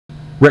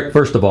Rick,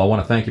 first of all, I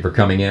want to thank you for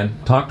coming in.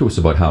 Talk to us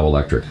about Howe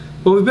Electric.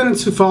 Well, we've been in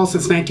Sioux Falls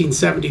since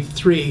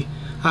 1973.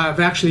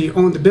 I've actually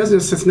owned the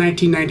business since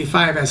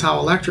 1995 as Howe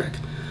Electric.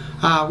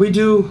 We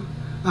do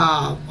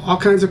all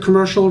kinds of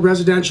commercial,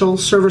 residential,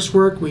 service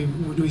work. We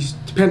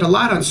depend a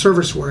lot on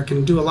service work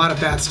and do a lot of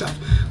that stuff.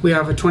 We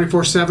have a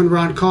 24/7 we're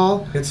on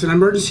call. It's an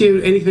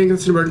emergency. Anything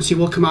that's an emergency,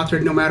 we'll come out there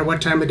no matter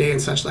what time of day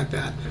and such like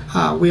that.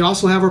 We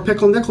also have our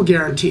pickle nickel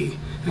guarantee,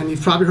 and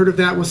you've probably heard of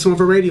that with some of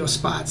our radio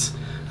spots.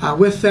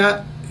 With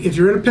that, if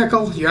you're in a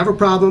pickle, you have a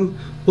problem,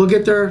 we'll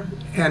get there,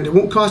 and it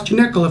won't cost you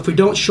nickel if we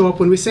don't show up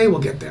when we say we'll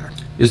get there.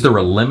 Is there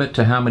a limit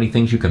to how many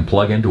things you can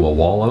plug into a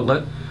wall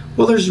outlet?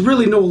 Well, there's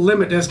really no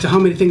limit as to how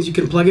many things you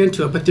can plug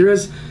into it, but there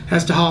is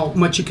as to how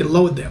much you can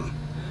load them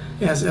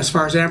as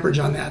far as amperage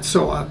on that.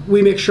 So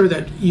we make sure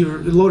that you're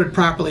loaded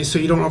properly so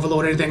you don't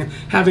overload anything and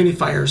have any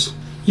fires.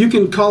 You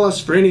can call us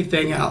for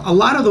anything. A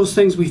lot of those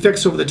things we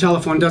fix over the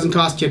telephone doesn't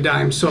cost you a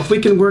dime. So if we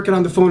can work it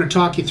on the phone and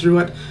talk you through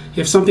it,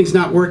 if something's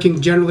not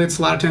working, generally it's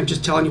a lot of times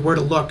just telling you where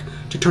to look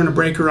to turn a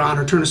breaker on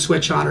or turn a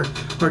switch on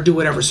or do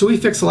whatever. So we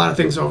fix a lot of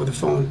things over the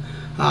phone.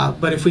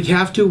 But if we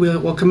have to,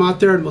 we'll come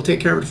out there and we'll take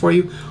care of it for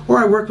you. Or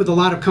I work with a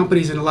lot of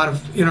companies and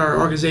in our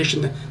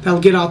organization that'll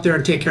get out there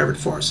and take care of it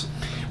for us.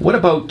 What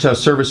about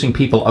servicing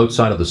people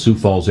outside of the Sioux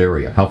Falls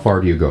area? How far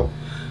do you go?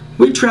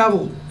 We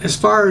travel as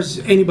far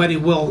as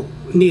anybody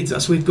needs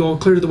us. We go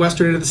clear to the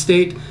western end of the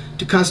state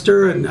to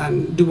Custer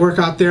and do work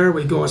out there.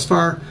 We go as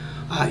far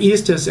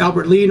east as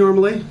Albert Lea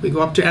normally. We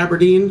go up to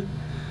Aberdeen,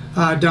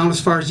 down as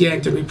far as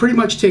Yankton. We pretty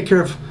much take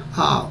care of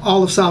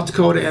all of South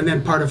Dakota and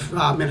then part of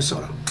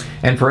Minnesota.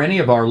 And for any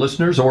of our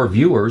listeners or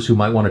viewers who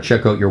might want to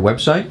check out your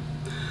website?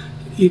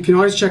 You can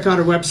always check out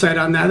our website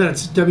on that.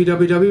 That's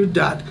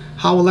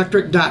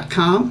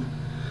www.howeelectric.com.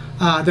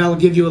 That'll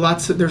give you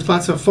there's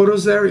lots of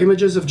photos there,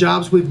 images of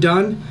jobs we've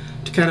done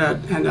to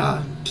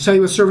to tell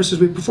you what services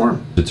we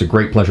perform. It's a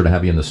great pleasure to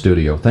have you in the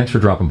studio. Thanks for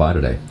dropping by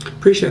today.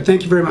 Appreciate it.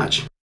 Thank you very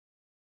much.